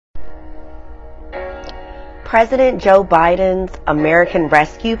President Joe Biden's American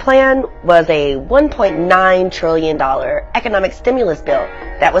Rescue Plan was a $1.9 trillion economic stimulus bill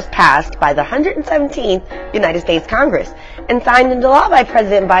that was passed by the 117th United States Congress and signed into law by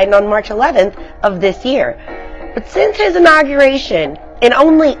President Biden on March 11th of this year. But since his inauguration, in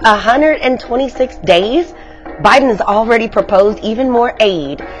only 126 days, Biden has already proposed even more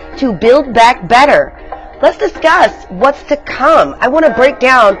aid to build back better. Let's discuss what's to come. I want to break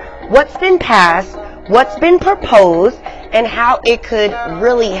down what's been passed, what's been proposed, and how it could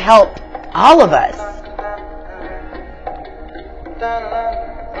really help all of us.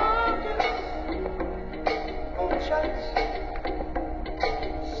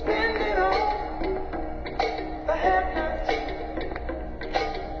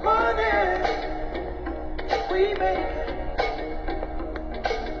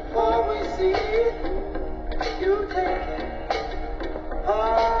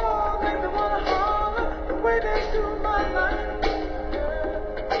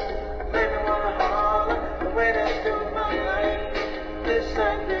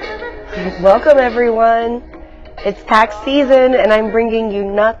 Welcome everyone. It's tax season and I'm bringing you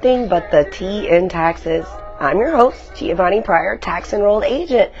nothing but the tea in taxes. I'm your host, Giovanni Pryor, tax enrolled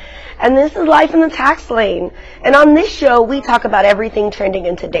agent, and this is Life in the Tax Lane. And on this show, we talk about everything trending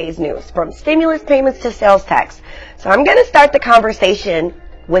in today's news, from stimulus payments to sales tax. So I'm going to start the conversation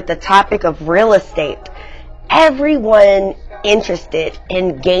with the topic of real estate. Everyone interested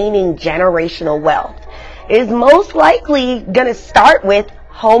in gaining generational wealth is most likely going to start with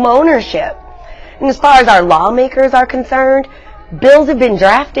home ownership. And as far as our lawmakers are concerned, bills have been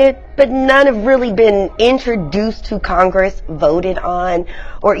drafted, but none have really been introduced to Congress, voted on,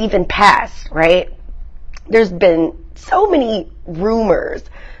 or even passed, right? There's been so many rumors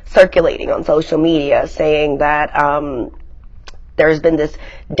circulating on social media saying that there's been this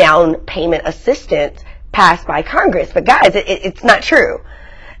down payment assistance passed by Congress. But guys, it's not true.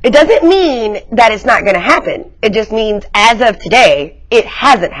 It doesn't mean that it's not going to happen. It just means as of today, it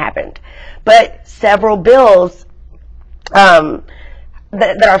hasn't happened. But several bills that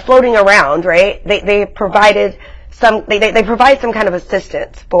are floating around, right? They provided some. They provide some kind of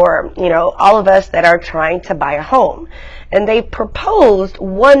assistance for all of us that are trying to buy a home, and they proposed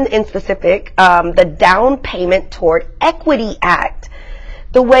one in specific, the Down Payment Toward Equity Act.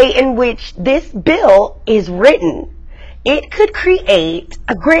 The way in which this bill is written, it could create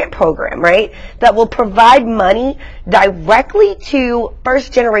a grant program, right, that will provide money directly to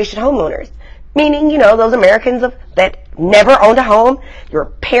first-generation homeowners, meaning, those Americans that never owned a home. Your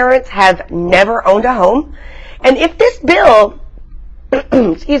parents have never owned a home. And if this bill,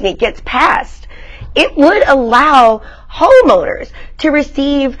 gets passed, it would allow homeowners to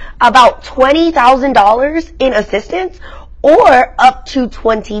receive about $20,000 in assistance or up to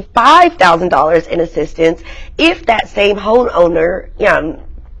 $25,000 in assistance if that same homeowner,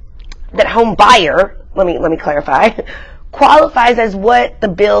 that home buyer, let me clarify, qualifies as what the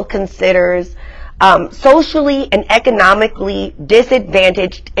bill considers socially and economically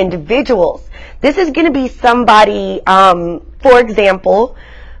disadvantaged individuals. This is going to be somebody, for example,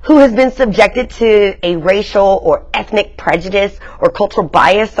 who has been subjected to a racial or ethnic prejudice or cultural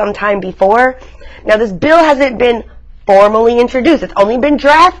bias sometime before. Now, this bill hasn't been formally introduced. It's only been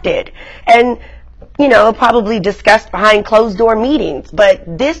drafted and, probably discussed behind closed door meetings.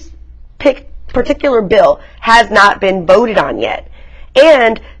 But this particular bill has not been voted on yet.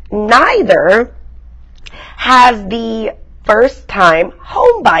 And neither has the First Time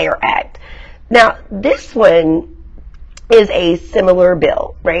Home Buyer Act. Now, this one is a similar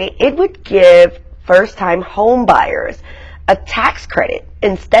bill, right? It would give first-time home buyers a tax credit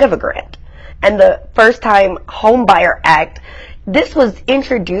instead of a grant. And the First Time Home Buyer Act, this was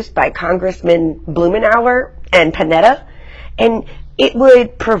introduced by Congressman Blumenauer and Panetta, and it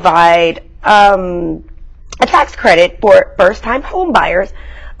would provide a tax credit for first-time home buyers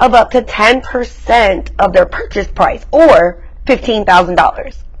of up to 10% of their purchase price, or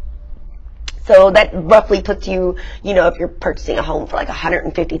 $15,000. So that roughly puts you, if you're purchasing a home for like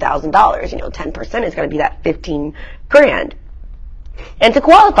 $150,000, 10% is going to be that 15 grand. And to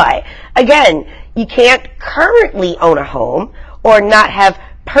qualify, again, you can't currently own a home or not have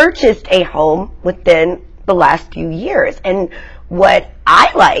purchased a home within the last few years. And what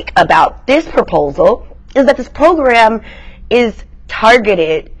I like about this proposal is that this program is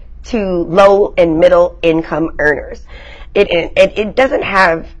targeted to low and middle income earners. It doesn't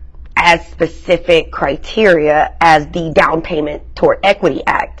have as specific criteria as the Down Payment Toward Equity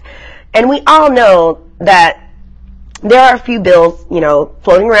Act. And we all know that there are a few bills,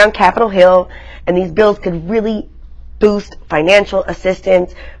 floating around Capitol Hill, and these bills could really boost financial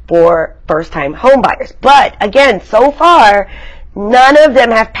assistance for first-time homebuyers. But again, so far, none of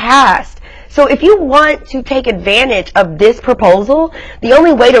them have passed. So if you want to take advantage of this proposal, the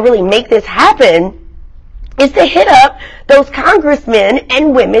only way to really make this happen is to hit up those congressmen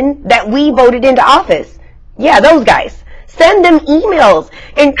and women that we voted into office. Yeah, those guys. Send them emails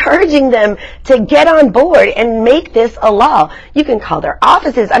encouraging them to get on board and make this a law. You can call their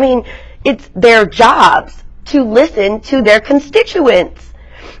offices. I mean, it's their jobs to listen to their constituents.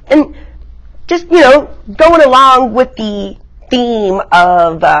 And just, going along with the theme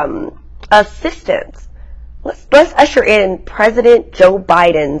of assistance, let's usher in President Joe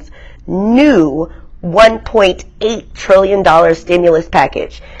Biden's new $1.8 trillion stimulus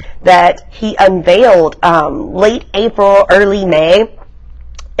package that he unveiled late April, early May.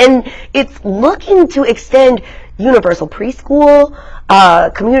 And it's looking to extend universal preschool,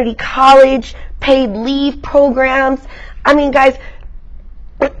 community college, paid leave programs. I mean, guys,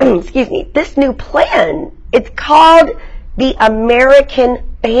 excuse me, this new plan, it's called the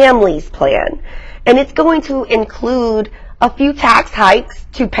American Families Plan. And it's going to include a few tax hikes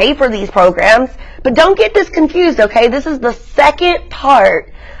to pay for these programs. But don't get this confused, okay? This is the second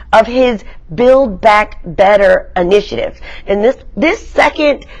part of his Build Back Better initiative. And this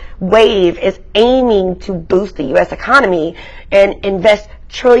second wave is aiming to boost the U.S. economy and invest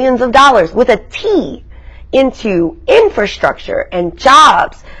trillions of dollars with a T into infrastructure and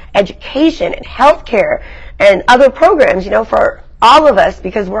jobs, education and healthcare and other programs, for all of us,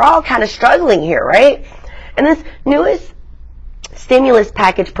 because we're all kind of struggling here, right? And this newest stimulus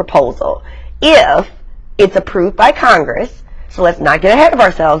package proposal, if it's approved by Congress, so let's not get ahead of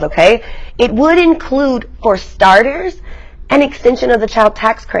ourselves, okay? It would include, for starters, an extension of the child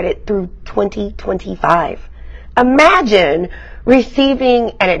tax credit through 2025. Imagine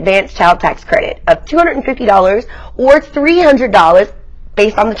receiving an advanced child tax credit of $250 or $300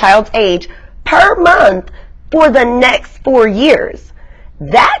 based on the child's age per month for the next 4 years.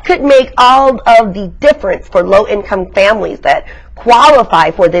 That could make all of the difference for low-income families that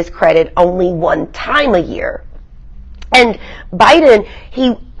qualify for this credit only one time a year. And Biden,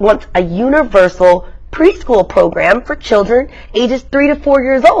 he wants a universal preschool program for children ages 3 to 4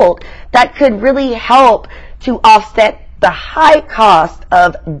 years old that could really help to offset the high cost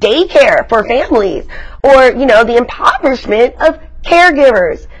of daycare for families, or, the impoverishment of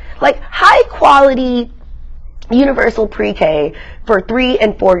caregivers. Like high quality universal pre-K for 3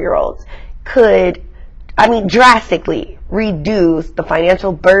 and 4-year-olds could, drastically reduce the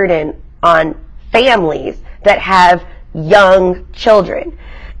financial burden on families that have young children.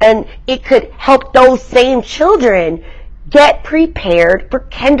 And it could help those same children get prepared for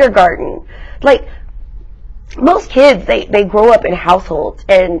kindergarten. Like, most kids, they grow up in households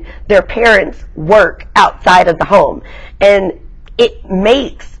and their parents work outside of the home. And it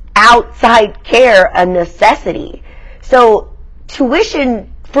makes outside care a necessity. So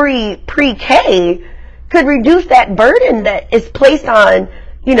tuition-free pre-K could reduce that burden that is placed on,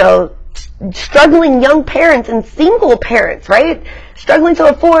 struggling young parents and single parents, right? Struggling to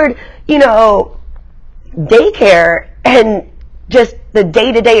afford, daycare and just the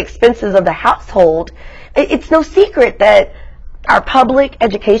day-to-day expenses of the household. It's no secret that our public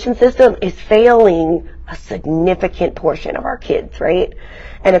education system is failing a significant portion of our kids, right?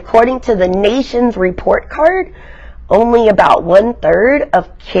 And according to the nation's report card, only about 1/3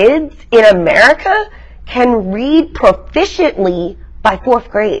 of kids in America can read proficiently by 4th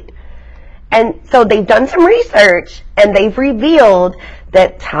grade. And so they've done some research and they've revealed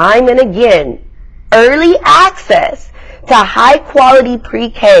that time and again, early access to high quality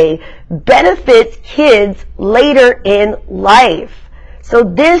pre-K benefits kids later in life. So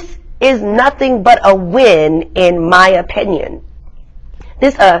this is nothing but a win, in my opinion.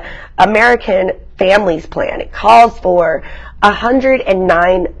 This American Families Plan, it calls for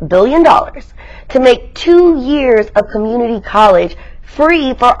 $109 billion to make 2 years of community college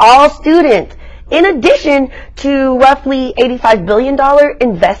free for all students, in addition to roughly $85 billion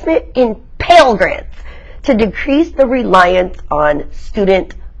investment in Pell Grants to decrease the reliance on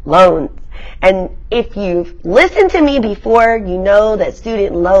student loans. And if you've listened to me before, you know that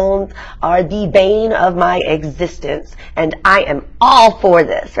student loans are the bane of my existence, and I am all for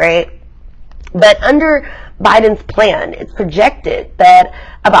this, right? But under Biden's plan, it's projected that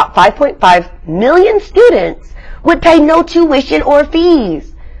about 5.5 million students would pay no tuition or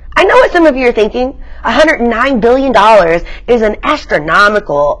fees. I know what some of you are thinking. $109 billion is an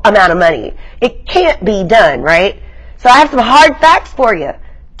astronomical amount of money. It can't be done, right? So I have some hard facts for you.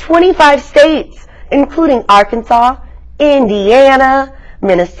 25 states, including Arkansas, Indiana,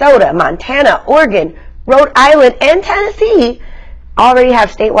 Minnesota, Montana, Oregon, Rhode Island and Tennessee already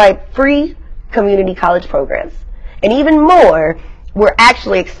have statewide free community college programs. And even more were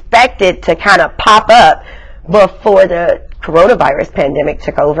actually expected to kind of pop up before the coronavirus pandemic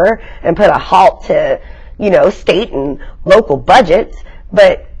took over and put a halt to, state and local budgets.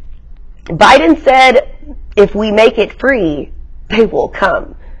 But Biden said, if we make it free, they will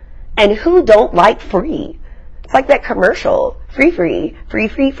come. And who don't like free? It's like that commercial, free,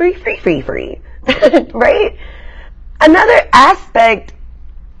 right? Another aspect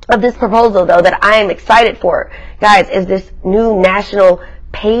of this proposal, though, that I am excited for, guys, is this new national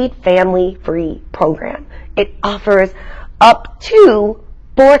paid family free program. It offers up to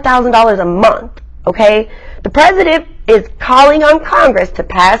 $4,000 a month, okay? The president is calling on Congress to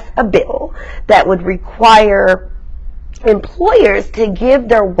pass a bill that would require employers to give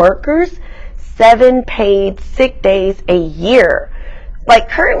their workers 7 paid sick days a year. Like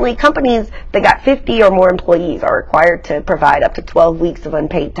currently, companies that got 50 or more employees are required to provide up to 12 weeks of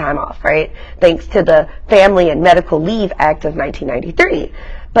unpaid time off, right? Thanks to the Family and Medical Leave Act of 1993.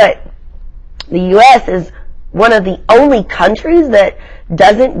 But the U.S. is one of the only countries that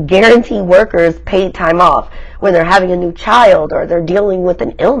doesn't guarantee workers paid time off when they're having a new child or they're dealing with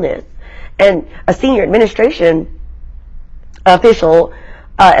an illness. And a senior administration official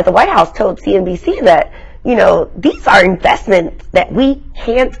at the White House told CNBC that, these are investments that we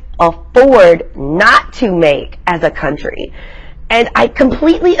can't afford not to make as a country. And I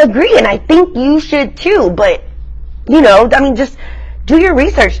completely agree, and I think you should too. But, just do your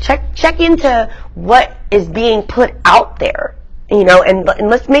research. Check into what is being put out there, and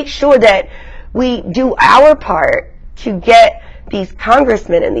let's make sure that we do our part to get these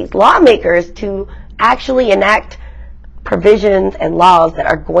congressmen and these lawmakers to actually enact provisions and laws that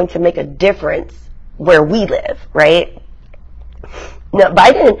are going to make a difference where we live, right? Now,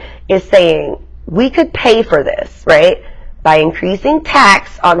 Biden is saying we could pay for this, right, by increasing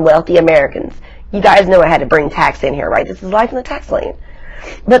tax on wealthy Americans. You guys know I had to bring tax in here, right? This is life in the tax lane.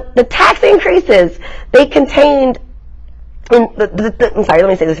 But the tax increases, they contained in I'm sorry, let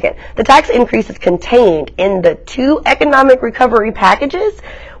me say this again. The tax increases contained in the 2 economic recovery packages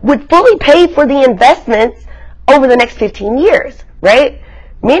would fully pay for the investments over the next 15 years, right?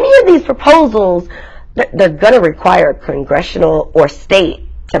 Many of these proposals, they're going to require congressional or state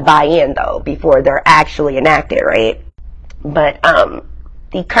to buy in, though, before they're actually enacted, right? But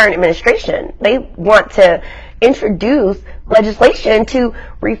the current administration, they want to introduce legislation to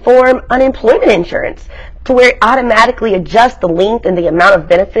reform unemployment insurance to where it automatically adjusts the length and the amount of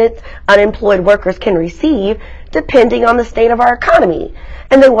benefits unemployed workers can receive depending on the state of our economy.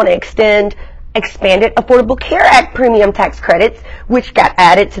 And they want to expanded Affordable Care Act premium tax credits, which got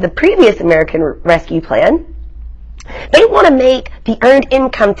added to the previous American Rescue Plan. They want to make the Earned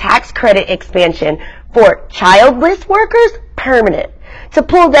Income Tax Credit expansion for childless workers permanent, to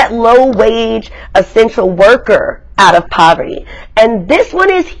pull that low-wage essential worker out of poverty. And this one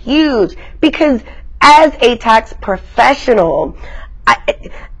is huge because as a tax professional,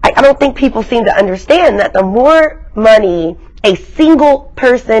 I don't think people seem to understand that the more money a single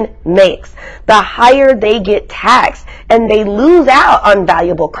person makes, the higher they get taxed, and they lose out on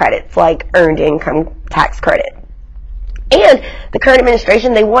valuable credits like Earned Income Tax Credit. And the current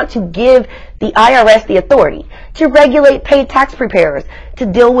administration, they want to give the IRS the authority to regulate paid tax preparers, to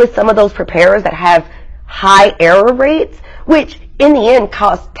deal with some of those preparers that have high error rates, which in the end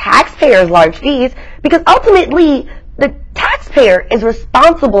cost taxpayers large fees, because ultimately the taxpayer is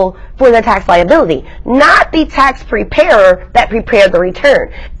responsible for the tax liability, not the tax preparer that prepared the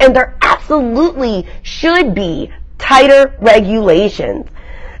return. And there absolutely should be tighter regulations.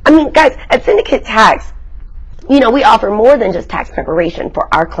 I mean, guys, at Syndicate Tax, we offer more than just tax preparation for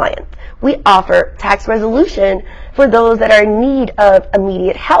our clients. We offer tax resolution for those that are in need of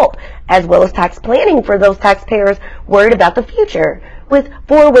immediate help, as well as tax planning for those taxpayers worried about the future. With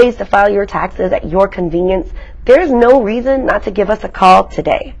 4 ways to file your taxes at your convenience, there's no reason not to give us a call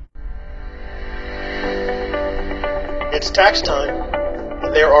today. It's tax time,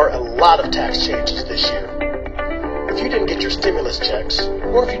 and there are a lot of tax changes this year. If you didn't get your stimulus checks,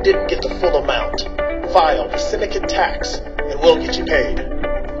 or if you didn't get the full amount, file the Syndicate Tax, and we'll get you paid.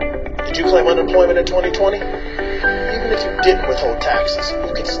 Did you claim unemployment in 2020? Even if you didn't withhold taxes,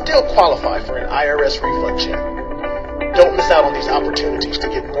 you can still qualify for an IRS refund check. Don't miss out on these opportunities to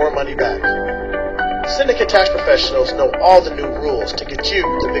get more money back. Syndicate Tax professionals know all the new rules to get you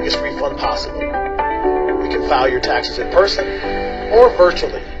the biggest refund possible. You can file your taxes in person or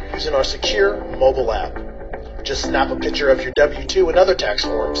virtually using our secure mobile app. Just snap a picture of your W-2 and other tax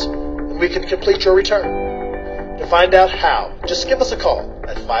forms, and we can complete your return. To find out how, just give us a call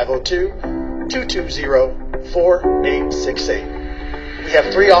at 502 220-4868. We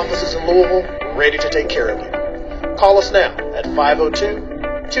have 3 offices in Louisville ready to take care of you. Call us now at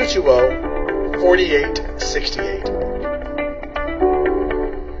 502-220-4868.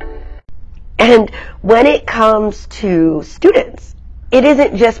 And when it comes to students, it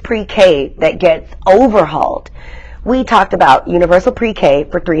isn't just pre-K that gets overhauled. We talked about universal pre-K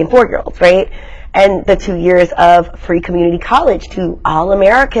for 3 and 4-year-olds, right? And the 2 years of free community college to all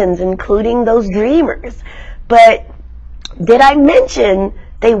Americans, including those dreamers. But did I mention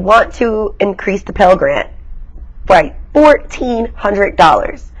they want to increase the Pell Grant by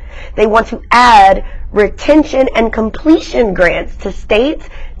 $1,400? They want to add retention and completion grants to states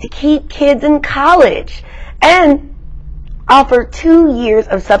to keep kids in college and offer 2 years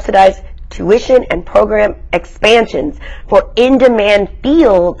of subsidized tuition and program expansions for in-demand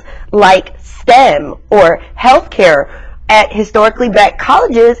fields like STEM or healthcare at historically black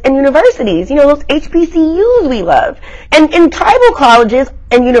colleges and universities, you know, those HBCUs we love. And in tribal colleges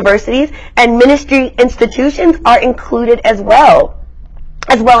and universities and ministry institutions are included as well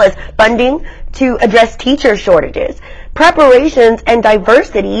as funding to address teacher shortages, preparations and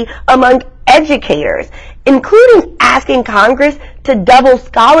diversity among educators, including asking Congress to double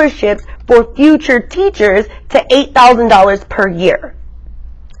scholarships for future teachers to $8,000 per year.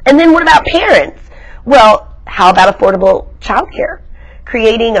 And then what about parents? Well, how about affordable childcare?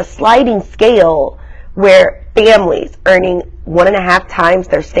 Creating a sliding scale where families earning 1.5 times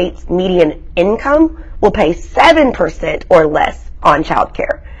their state's median income will pay 7% or less on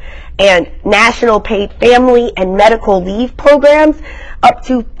childcare. And national paid family and medical leave programs up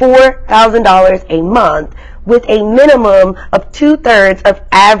to $4,000 a month, with a minimum of 2/3 of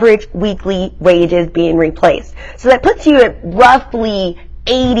average weekly wages being replaced. So that puts you at roughly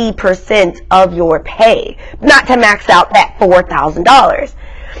 80% of your pay, not to max out that $4,000.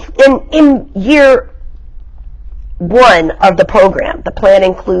 In year 1 of the program, the plan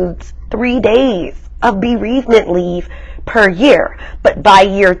includes 3 days of bereavement leave per year, but by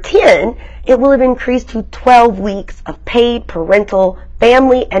year 10, it will have increased to 12 weeks of paid parental,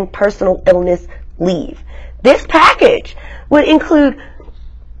 family, and personal illness leave. This package would include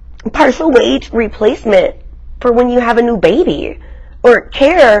partial wage replacement for when you have a new baby, or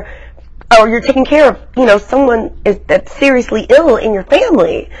you're taking care of, you know, someone that's seriously ill in your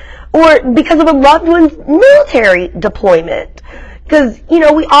family, or because of a loved one's military deployment. Because, you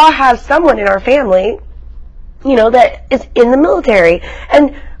know, we all have someone in our family, you know, that is in the military.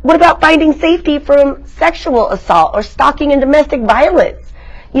 And what about finding safety from sexual assault or stalking and domestic violence?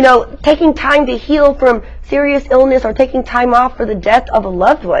 You know, taking time to heal from serious illness or taking time off for the death of a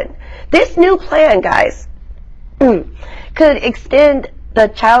loved one. This new plan, guys, could extend the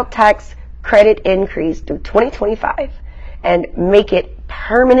child tax credit increase through 2025 and make it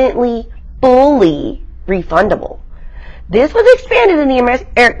permanently, fully refundable. This was expanded in the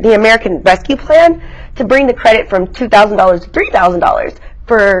American Rescue Plan to bring the credit from $2,000 to $3,000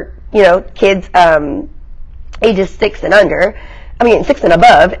 for, you know, kids ages 6 and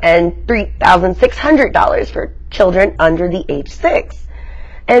above, and $3,600 for children under the age 6.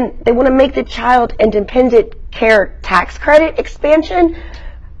 And they want to make the child independent care tax credit expansion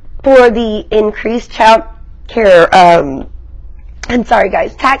for the increased child care,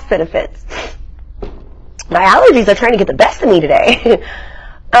 tax benefits. My allergies are trying to get the best of me today.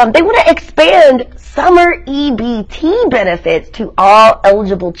 They want to expand summer EBT benefits to all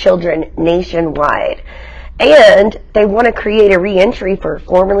eligible children nationwide. And they want to create a reentry for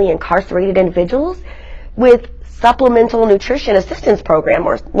formerly incarcerated individuals with Supplemental Nutrition Assistance Program,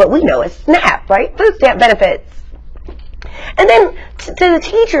 or what we know as SNAP, right? Food stamp benefits. And then to the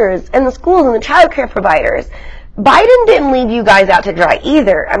teachers and the schools and the child care providers, Biden didn't leave you guys out to dry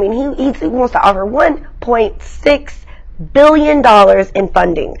either. I mean, he wants to offer $1.6 billion in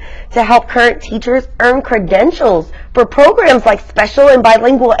funding to help current teachers earn credentials for programs like special and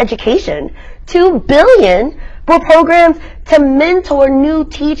bilingual education, $2 billion for programs to mentor new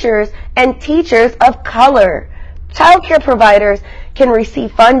teachers and teachers of color. Child care providers can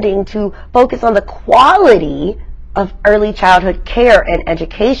receive funding to focus on the quality of early childhood care and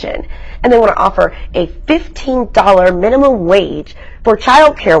education. And they want to offer a $15 minimum wage for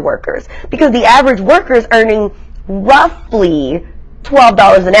child care workers, because the average worker is earning roughly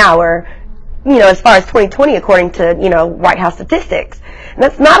 $12 an hour, you know, as far as 2020, according to, you know, White House statistics. And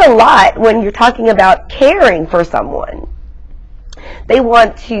that's not a lot when you're talking about caring for someone. They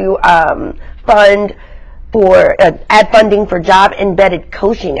want to add funding for job-embedded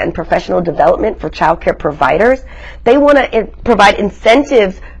coaching and professional development for childcare providers. They want to provide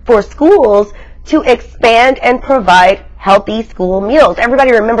incentives for schools to expand and provide healthy school meals.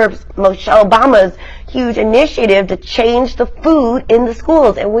 Everybody remembers Michelle Obama's huge initiative to change the food in the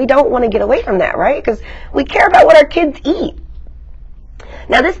schools, and we don't want to get away from that, right? Because we care about what our kids eat.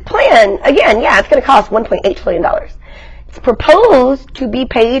 Now, this plan, again, yeah, it's going to cost $1.8 trillion. It's proposed to be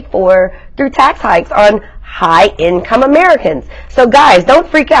paid for through tax hikes on high-income Americans. So, guys, don't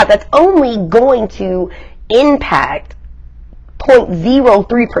freak out. That's only going to impact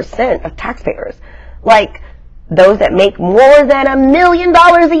 0.03% of taxpayers. Like, those that make more than $1 million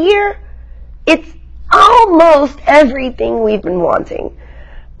a year, it's almost everything we've been wanting.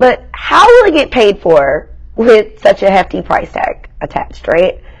 But how will it get paid for with such a hefty price tag attached,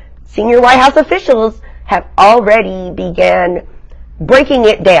 right? Senior White House officials have already began breaking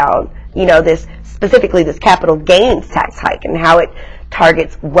it down, specifically this capital gains tax hike and how it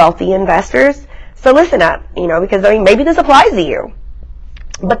targets wealthy investors. So listen up, because maybe this applies to you.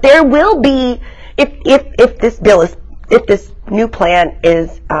 But there will be, if this new plan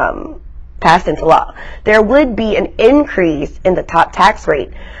is passed into law, there would be an increase in the top tax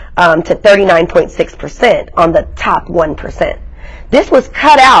rate to 39.6% on the top 1%. This was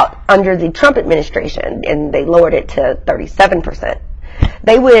cut out under the Trump administration, and they lowered it to 37%.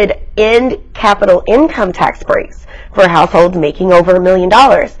 They would end capital income tax breaks for households making over $1 million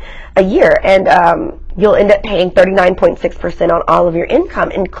a year, and you'll end up paying 39.6% on all of your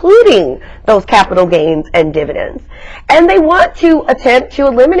income, including those capital gains and dividends. And they want to attempt to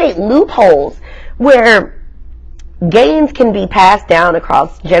eliminate loopholes where gains can be passed down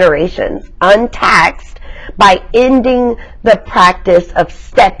across generations untaxed by ending the practice of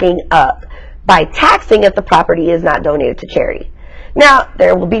stepping up by taxing if the property is not donated to charity. Now,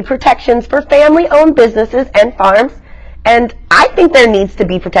 there will be protections for family-owned businesses and farms, and I think there needs to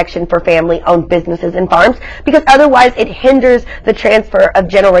be protection for family-owned businesses and farms because otherwise it hinders the transfer of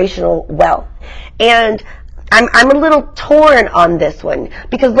generational wealth. And I'm a little torn on this one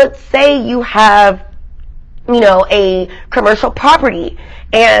because let's say you have a commercial property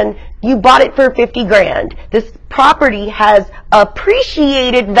and you bought it for 50 grand. This property has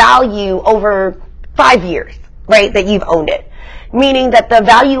appreciated value over 5 years, right, that you've owned it. Meaning that the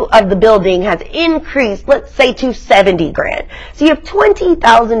value of the building has increased, let's say, to 70 grand. So you have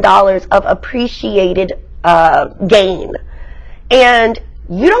 $20,000 of appreciated gain. And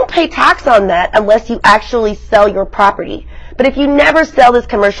you don't pay tax on that unless you actually sell your property. But if you never sell this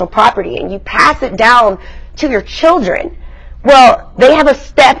commercial property and you pass it down to your children, well, they have a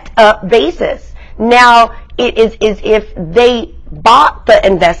stepped up basis. Now it is as if they bought the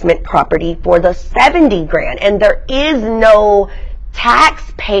investment property for the 70 grand and there is no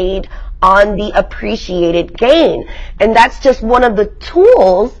tax paid on the appreciated gain. And that's just one of the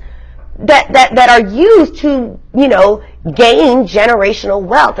tools that are used to, gain generational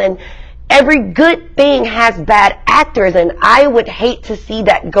wealth. And every good thing has bad actors, and I would hate to see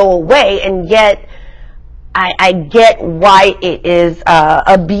that go away, and yet I get why it is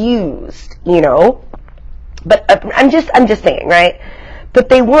abused, But I'm just saying, right? But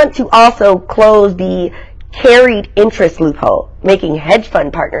they want to also close the carried interest loophole, making hedge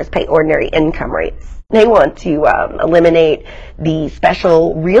fund partners pay ordinary income rates. They want to eliminate the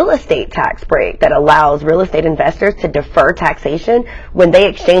special real estate tax break that allows real estate investors to defer taxation when they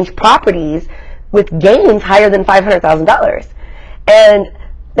exchange properties with gains higher than $500,000. And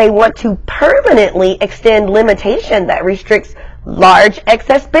they want to permanently extend limitation that restricts large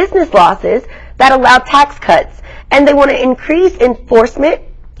excess business losses that allow tax cuts. And they want to increase enforcement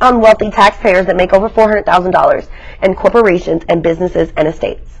on wealthy taxpayers that make over $400,000 and corporations and businesses and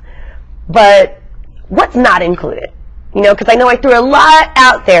estates. But what's not included? Because I know I threw a lot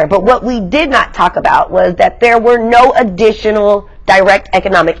out there, but what we did not talk about was that there were no additional direct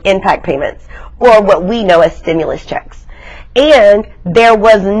economic impact payments, or what we know as stimulus checks. And there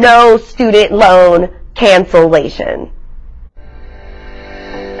was no student loan cancellation.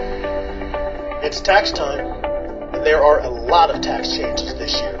 It's tax time, and there are a lot of tax changes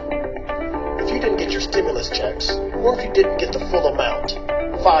this year. If you didn't get your stimulus checks, or if you didn't get the full amount,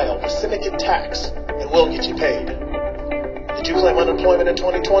 file the syndicate tax, and we'll get you paid. Did you claim unemployment in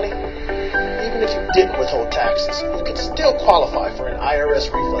 2020? Even if you didn't withhold taxes, you can still qualify for an IRS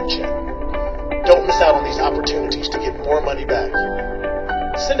refund check. Don't miss out on these opportunities to get more money back.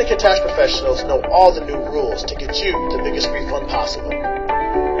 Syndicate tax professionals know all the new rules to get you the biggest refund possible.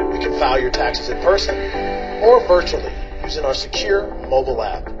 You can file your taxes in person or virtually using our secure mobile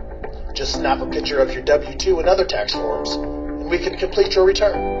app. Just snap a picture of your W-2 and other tax forms, and we can complete your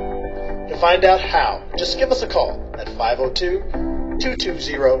return. To find out how, just give us a call at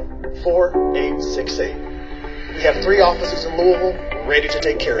 502-220-4868. We have 3 offices in Louisville ready to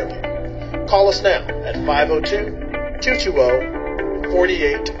take care of you. Call us now at 502-220-4868.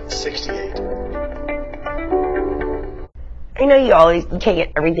 220-4868. I know you can't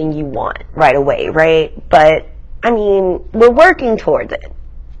get everything you want right away, right? But, I mean, we're working towards it.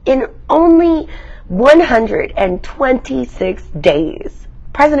 In only 126 days,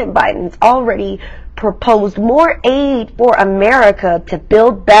 President Biden's already proposed more aid for America to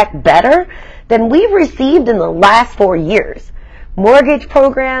build back better than we've received in the last 4 years. Mortgage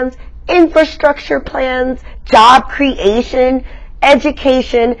programs, infrastructure plans, job creation,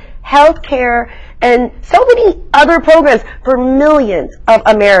 education, health care, and so many other programs for millions of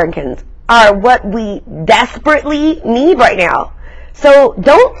Americans are what we desperately need right now. So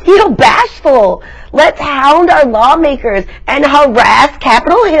don't feel bashful. Let's hound our lawmakers and harass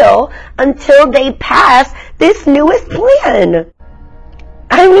Capitol Hill until they pass this newest plan.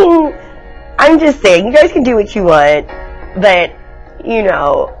 I mean, I'm just saying, you guys can do what you want, but, you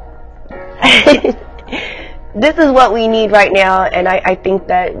know, this is what we need right now, and I think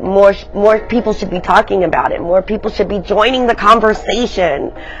that more people should be talking about it. More people should be joining the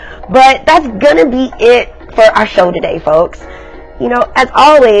conversation. But that's gonna be it for our show today, folks. You know, as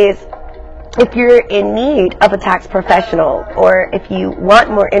always, if you're in need of a tax professional, or if you want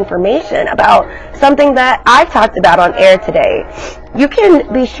more information about something that I've talked about on air today, you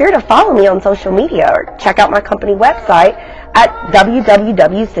can be sure to follow me on social media or check out my company website at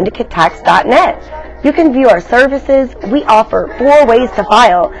www.syndicatetax.net. You can view our services. We offer 4 ways to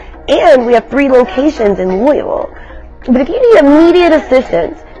file, and we have 3 locations in Louisville. But if you need immediate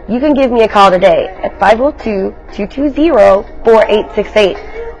assistance, you can give me a call today at 502-220-4868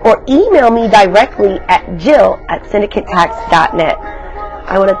 or email me directly at jill@syndicatetax.net.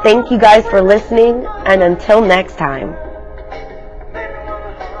 I want to thank you guys for listening, and until next time.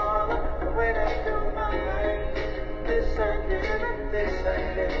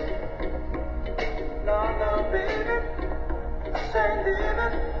 Send it